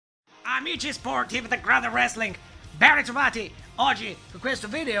Amici sportivi del grande wrestling, ben ritrovati oggi con questo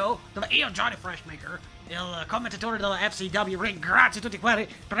video dove io, Johnny Freshmaker, il commentatore della FCW, ringrazio tutti quelli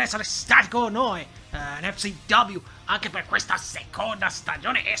per essere stati con noi in FCW anche per questa seconda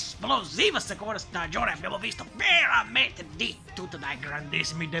stagione, esplosiva seconda stagione. Abbiamo visto veramente di tutto, dai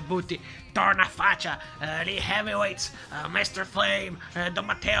grandissimi debutti, torna faccia, di heavyweights, Mr. Flame, Don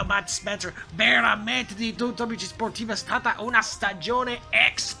Matteo, Bud Spencer, veramente di tutto, amici sportivi. È stata una stagione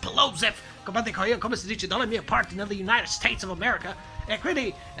explosive, come dico io, come si dice dalle mie parti negli United States of America. E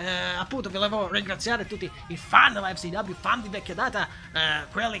quindi appunto volevo ringraziare tutti i fan della FCW, fan di vecchia data,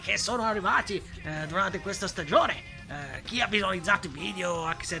 quelli che sono arrivati durante questa stagione, chi ha visualizzato i video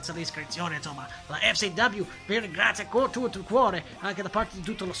anche senza l'iscrizione. Insomma, la FCW vi ringrazia con tutto il cuore, anche da parte di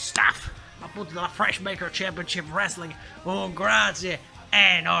tutto lo staff appunto della Freshmaker Championship Wrestling. Un grazie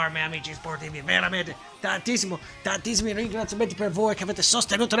enorme, amici sportivi, veramente tantissimi ringraziamenti per voi che avete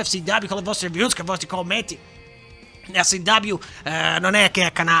sostenuto l'FCW con le vostre views, con i vostri commenti. FCW non è che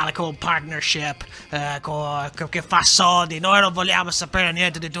è canale con partnership, che fa soldi. Noi non vogliamo sapere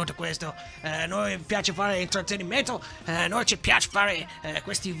niente di tutto questo. Noi piace fare intrattenimento, noi ci piace fare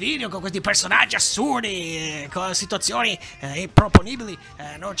questi video con questi personaggi assurdi, con situazioni improponibili.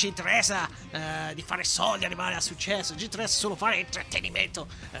 Non ci interessa di fare soldi, arrivare al successo, ci interessa solo fare intrattenimento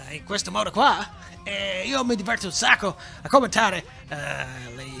in questo modo qua. E io mi diverto un sacco a commentare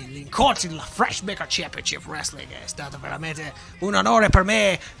gli incontri della Freshmaker Championship Wrestling. È stato veramente un onore per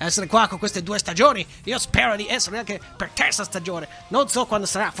me essere qua con queste due stagioni. Io spero di essere anche per terza stagione. Non so quando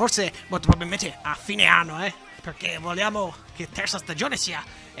sarà, forse molto probabilmente a fine anno, perché vogliamo che terza stagione sia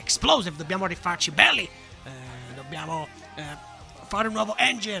explosive. Dobbiamo rifarci belli, dobbiamo fare un nuovo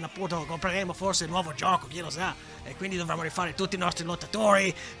engine, appunto compreremo forse un nuovo gioco, chi lo sa, e quindi dovremo rifare tutti i nostri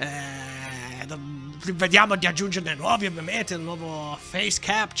lottatori, vediamo di aggiungerne nuovi ovviamente, il nuovo face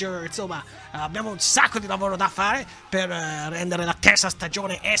capture. Insomma, abbiamo un sacco di lavoro da fare per rendere la terza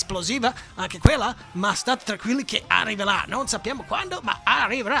stagione esplosiva, anche quella, ma state tranquilli che arriverà, non sappiamo quando, ma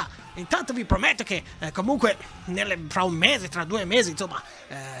arriverà. Intanto vi prometto che comunque fra un mese, tra 2 mesi, insomma,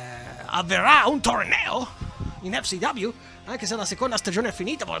 avverrà un torneo in FCW, anche se la seconda stagione è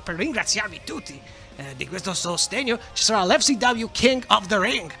finita. Per ringraziarvi tutti di questo sostegno, ci sarà l'FCW King of the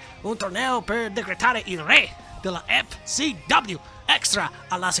Ring, un torneo per decretare il re della FCW, extra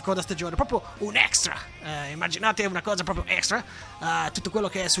alla seconda stagione, proprio un extra. Immaginate una cosa proprio extra, tutto quello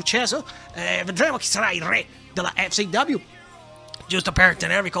che è successo. Vedremo chi sarà il re della FCW, giusto per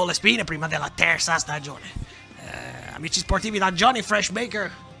tenervi con le spine prima della terza stagione. Amici sportivi, da Johnny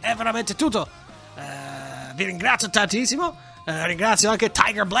Freshmaker è veramente tutto. Vi ringrazio tantissimo, ringrazio anche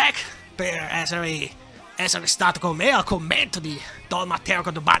Tiger Black per essere stato con me al commento di Don Matteo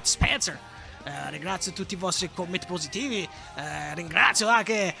contro Bud Spencer. Ringrazio tutti i vostri commenti positivi, ringrazio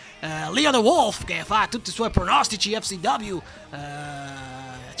anche Leo the Wolf che fa tutti i suoi pronostici FCW,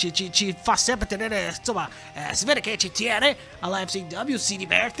 ci fa sempre tenere, insomma, si vede che ci tiene alla FCW, si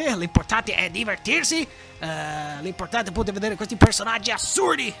diverte, l'importante è divertirsi, l'importante è appunto vedere questi personaggi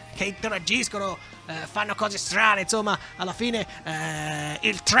assurdi che interagiscono, fanno cose strane. Insomma, alla fine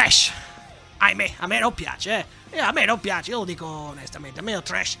il trash, ahimè, a me non piace, a me non piace, io lo dico onestamente, a me il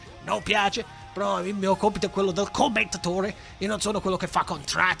trash non piace, però il mio compito è quello del commentatore. Io non sono quello che fa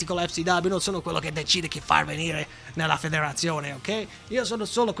contratti con la FCW, non sono quello che decide chi far venire nella federazione, ok? Io sono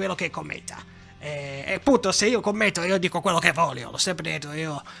solo quello che commenta. E appunto, se io commento, io dico quello che voglio. L'ho sempre detto,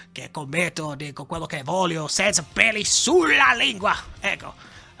 io che commento, dico quello che voglio, senza peli sulla lingua. Ecco.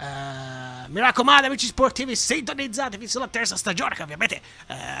 Mi raccomando, amici sportivi, sintonizzatevi sulla terza stagione, che ovviamente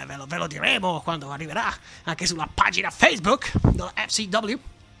ve lo diremo quando arriverà, anche sulla pagina Facebook della FCW.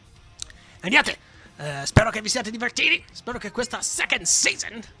 E niente, spero che vi siate divertiti, spero che questa second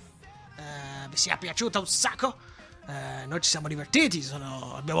season vi sia piaciuta un sacco. Noi ci siamo divertiti,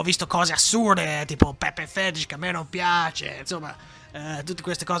 abbiamo visto cose assurde tipo Pepe Fetish che a me non piace, insomma, tutte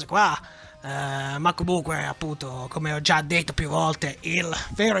queste cose qua. Ma comunque, appunto, come ho già detto più volte, il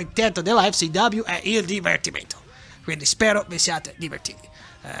vero intento della FCW è il divertimento, quindi spero vi siate divertiti.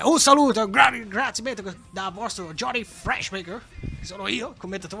 Un saluto, un grande ringraziamento da vostro Johnny Freshmaker, che sono io,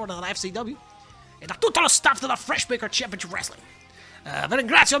 commentatore della FCW, e da tutto lo staff della Freshmaker Championship Wrestling. Vi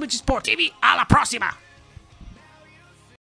ringrazio, amici sportivi, alla prossima!